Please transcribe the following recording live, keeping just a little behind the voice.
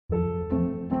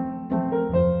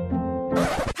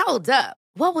Hold up.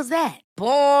 What was that?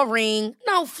 Boring.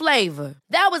 No flavor.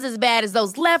 That was as bad as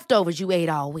those leftovers you ate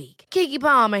all week. Keke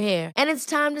Palmer here. And it's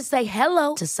time to say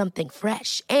hello to something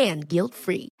fresh and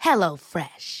guilt-free. Hello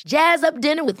Fresh. Jazz up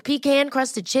dinner with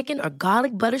pecan-crusted chicken or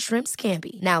garlic butter shrimp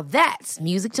scampi. Now that's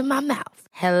music to my mouth.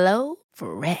 Hello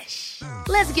Fresh.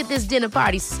 Let's get this dinner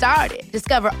party started.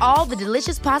 Discover all the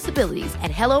delicious possibilities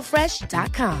at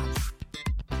HelloFresh.com.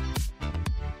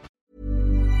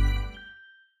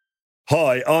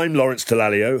 Hi, I'm Lawrence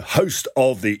Dallaglio, host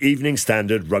of the Evening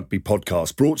Standard Rugby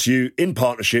Podcast, brought to you in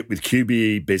partnership with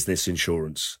QBE Business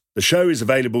Insurance. The show is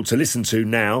available to listen to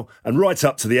now and right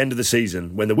up to the end of the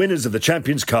season, when the winners of the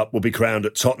Champions Cup will be crowned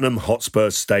at Tottenham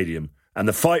Hotspur Stadium, and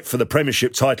the fight for the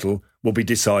Premiership title will be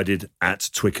decided at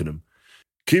Twickenham.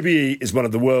 QBE is one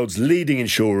of the world's leading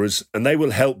insurers, and they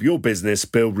will help your business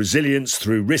build resilience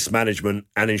through risk management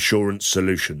and insurance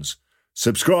solutions.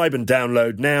 Subscribe and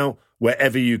download now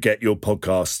wherever you get your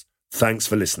podcasts. Thanks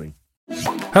for listening.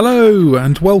 Hello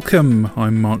and welcome.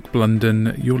 I'm Mark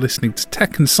Blunden. You're listening to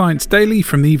Tech and Science Daily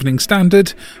from the Evening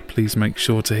Standard. Please make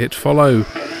sure to hit follow.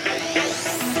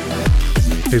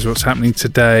 Here's what's happening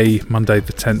today, Monday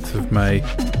the 10th of May.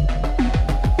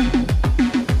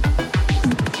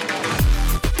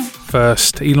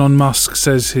 First, Elon Musk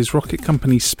says his rocket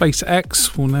company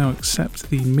SpaceX will now accept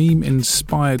the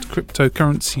meme-inspired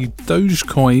cryptocurrency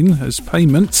Dogecoin as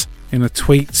payment. In a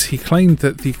tweet, he claimed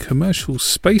that the commercial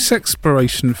space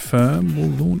exploration firm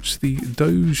will launch the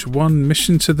Doge 1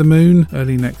 mission to the moon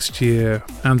early next year.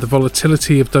 And the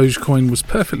volatility of Dogecoin was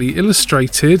perfectly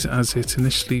illustrated as it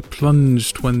initially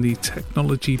plunged when the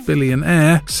technology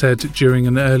billionaire said during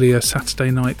an earlier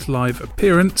Saturday Night Live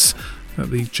appearance that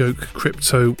the joke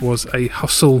crypto was a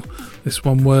hustle. This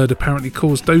one word apparently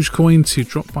caused Dogecoin to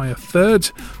drop by a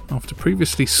third after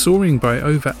previously soaring by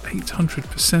over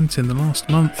 800% in the last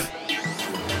month.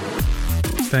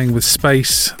 Staying with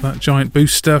space, that giant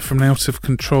booster from an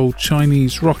out-of-control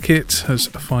Chinese rocket has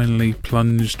finally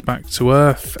plunged back to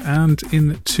Earth and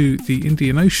into the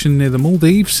Indian Ocean near the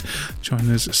Maldives.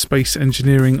 China's Space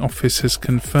Engineering Office has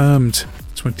confirmed.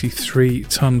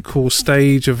 23-ton core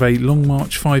stage of a Long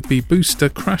March 5B booster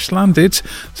crash-landed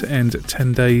to end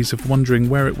 10 days of wondering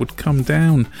where it would come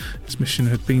down. Its mission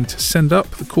had been to send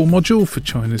up the core module for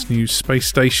China's new space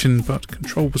station, but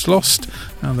control was lost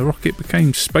and the rocket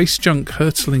became space junk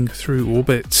hurtling through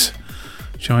orbit.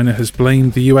 China has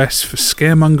blamed the US for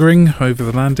scaremongering over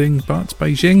the landing, but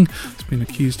Beijing has been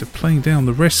accused of playing down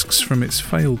the risks from its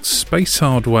failed space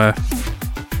hardware.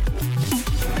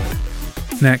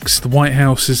 Next, the White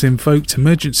House has invoked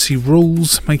emergency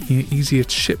rules, making it easier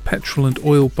to ship petrol and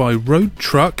oil by road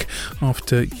truck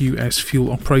after US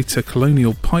fuel operator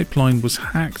Colonial Pipeline was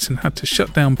hacked and had to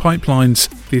shut down pipelines.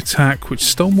 The attack, which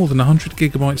stole more than 100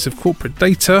 gigabytes of corporate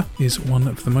data, is one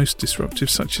of the most disruptive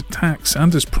such attacks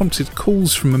and has prompted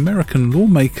calls from American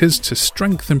lawmakers to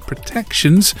strengthen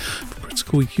protections for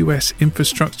critical US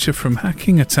infrastructure from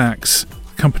hacking attacks.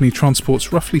 The company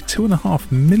transports roughly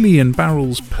 2.5 million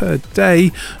barrels per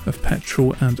day of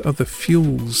petrol and other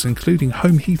fuels, including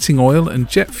home heating oil and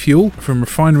jet fuel, from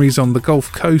refineries on the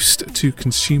Gulf Coast to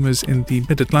consumers in the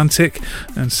Mid-Atlantic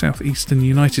and southeastern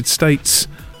United States.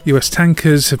 US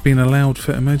tankers have been allowed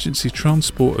for emergency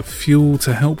transport of fuel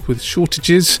to help with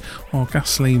shortages, while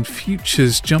gasoline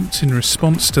futures jumped in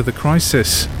response to the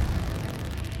crisis.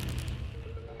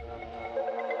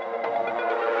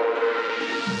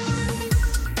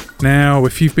 Now,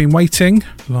 if you've been waiting,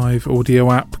 live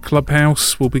audio app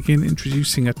Clubhouse will begin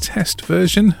introducing a test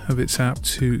version of its app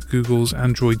to Google's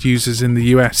Android users in the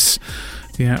US.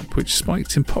 The app, which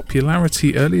spiked in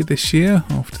popularity earlier this year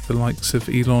after the likes of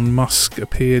Elon Musk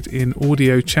appeared in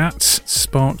audio chats,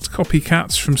 sparked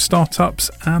copycats from startups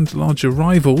and larger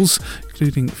rivals,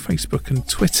 including Facebook and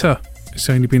Twitter. It's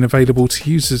only been available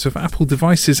to users of Apple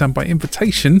devices and by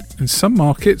invitation. In some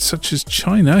markets, such as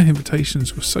China,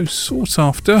 invitations were so sought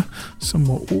after, some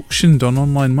were auctioned on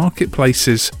online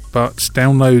marketplaces. But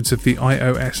downloads of the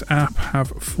iOS app have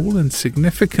fallen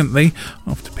significantly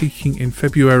after peaking in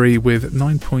February with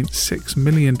 9.6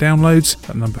 million downloads.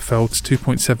 That number fell to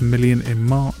 2.7 million in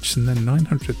March and then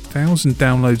 900,000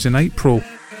 downloads in April.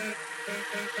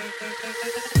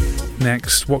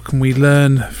 Next, what can we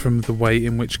learn from the way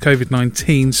in which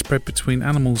COVID-19 spread between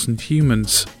animals and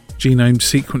humans? Genome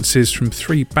sequences from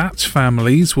 3 bat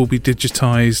families will be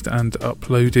digitised and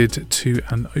uploaded to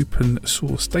an open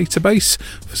source database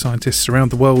for scientists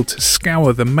around the world to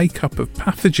scour the makeup of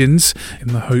pathogens in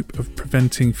the hope of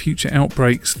preventing future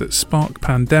outbreaks that spark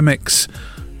pandemics.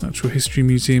 Natural History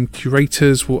Museum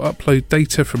curators will upload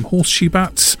data from horseshoe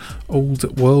bats,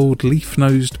 old world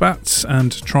leaf-nosed bats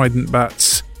and trident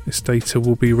bats. This data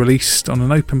will be released on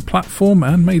an open platform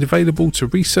and made available to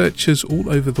researchers all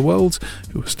over the world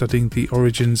who are studying the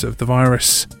origins of the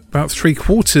virus. About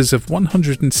 3/4 of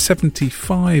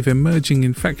 175 emerging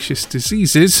infectious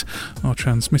diseases are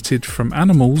transmitted from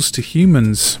animals to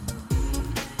humans.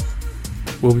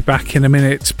 We'll be back in a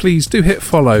minute. Please do hit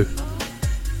follow.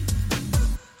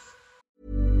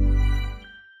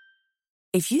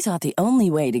 If you thought the only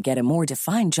way to get a more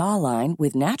defined jawline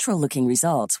with natural-looking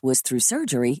results was through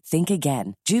surgery, think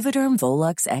again. Juvederm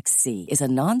Volux XC is a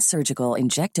non-surgical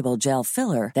injectable gel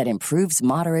filler that improves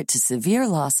moderate to severe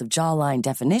loss of jawline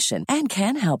definition and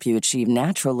can help you achieve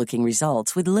natural-looking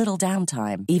results with little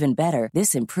downtime. Even better,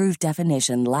 this improved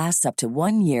definition lasts up to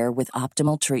 1 year with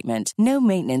optimal treatment. No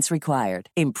maintenance required.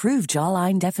 Improve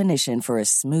jawline definition for a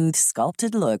smooth,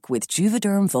 sculpted look with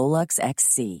Juvederm Volux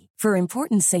XC. For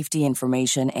important safety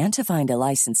information and to find a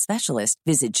licensed specialist,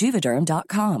 visit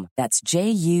Juvederm.com. That's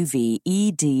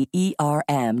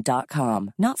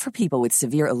JUVEDERM.com. Not for people with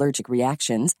severe allergic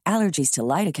reactions, allergies to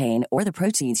lidocaine, or the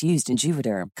proteins used in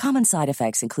Juvederm. Common side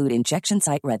effects include injection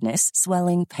site redness,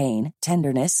 swelling, pain,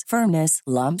 tenderness, firmness,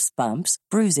 lumps, bumps,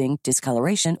 bruising,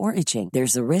 discoloration, or itching.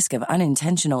 There's a risk of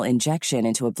unintentional injection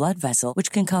into a blood vessel,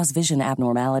 which can cause vision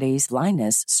abnormalities,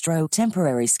 blindness, stroke,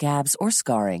 temporary scabs, or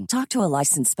scarring. Talk to a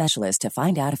licensed specialist to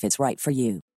find out if it's right for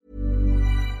you.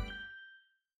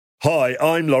 Hi,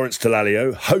 I'm Lawrence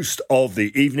Dallaglio, host of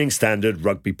the Evening Standard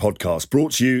Rugby Podcast,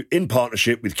 brought to you in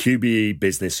partnership with QBE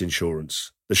Business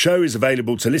Insurance. The show is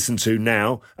available to listen to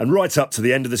now and right up to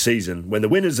the end of the season, when the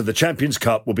winners of the Champions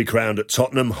Cup will be crowned at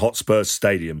Tottenham Hotspur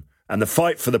Stadium, and the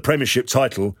fight for the Premiership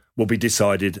title will be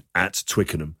decided at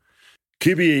Twickenham.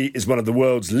 QBE is one of the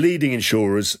world's leading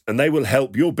insurers, and they will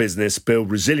help your business build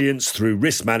resilience through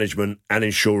risk management and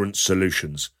insurance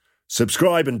solutions.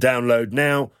 Subscribe and download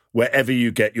now wherever you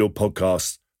get your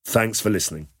podcasts. Thanks for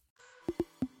listening.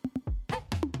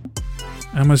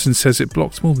 Amazon says it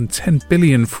blocked more than 10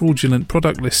 billion fraudulent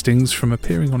product listings from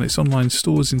appearing on its online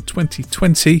stores in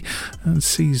 2020 and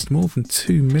seized more than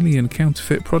 2 million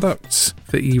counterfeit products.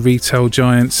 The e-retail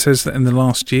giant says that in the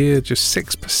last year, just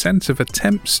 6% of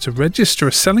attempts to register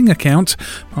a selling account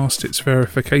passed its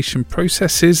verification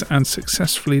processes and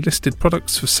successfully listed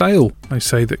products for sale. They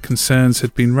say that concerns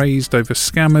had been raised over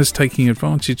scammers taking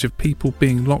advantage of people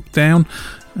being locked down,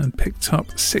 and picked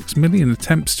up 6 million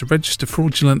attempts to register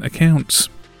fraudulent accounts.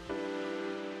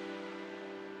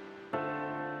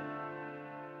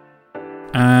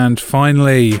 And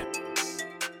finally,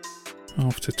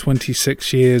 after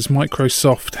 26 years,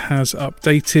 Microsoft has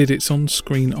updated its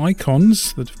on-screen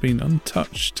icons that have been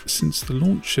untouched since the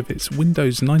launch of its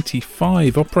Windows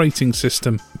 95 operating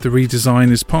system. The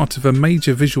redesign is part of a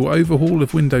major visual overhaul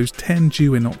of Windows 10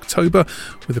 due in October,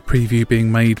 with a preview being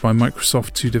made by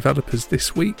Microsoft to developers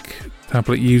this week.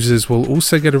 Tablet users will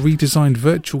also get a redesigned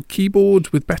virtual keyboard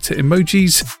with better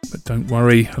emojis, but don't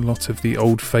worry, a lot of the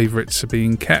old favourites are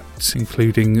being kept,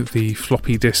 including the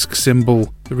floppy disk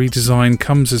symbol. The redesign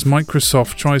comes as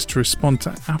Microsoft tries to respond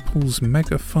to Apple's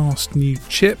mega-fast new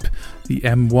chip, the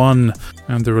M1,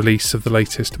 and the release of the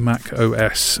latest Mac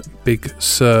OS Big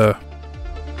Sur.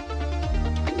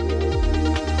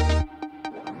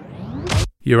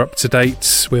 You're up to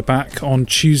date. We're back on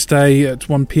Tuesday at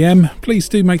 1 p.m. Please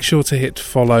do make sure to hit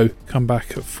follow. Come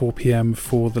back at 4 p.m.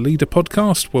 for the Leader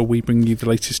podcast, where we bring you the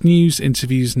latest news,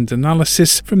 interviews and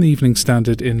analysis from the Evening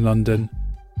Standard in London.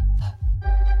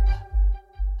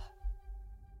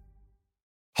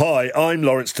 Hi, I'm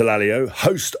Lawrence Dallaglio,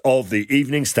 host of the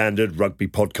Evening Standard Rugby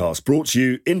Podcast, brought to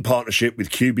you in partnership with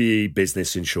QBE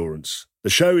Business Insurance. The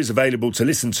show is available to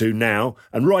listen to now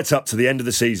and right up to the end of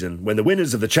the season, when the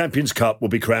winners of the Champions Cup will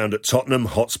be crowned at Tottenham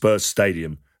Hotspur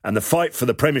Stadium, and the fight for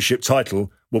the Premiership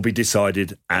title will be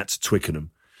decided at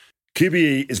Twickenham.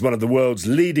 QBE is one of the world's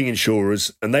leading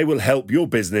insurers, and they will help your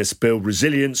business build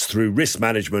resilience through risk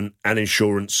management and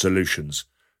insurance solutions.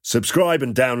 Subscribe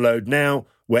and download now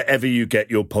wherever you get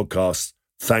your podcasts.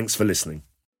 Thanks for listening.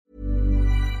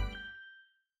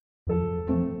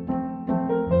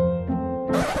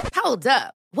 Hold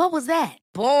up. What was that?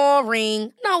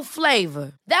 Boring. No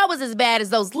flavor. That was as bad as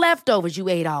those leftovers you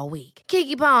ate all week.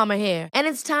 Keke Palmer here, and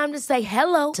it's time to say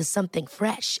hello to something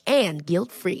fresh and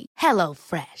guilt-free.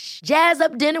 HelloFresh. Jazz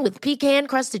up dinner with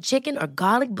pecan-crusted chicken or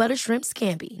garlic butter shrimp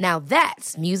scampi. Now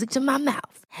that's music to my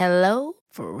mouth.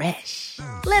 HelloFresh.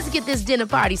 Let's get this dinner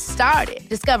party started.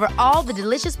 Discover all the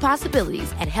delicious possibilities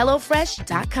at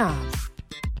HelloFresh.com.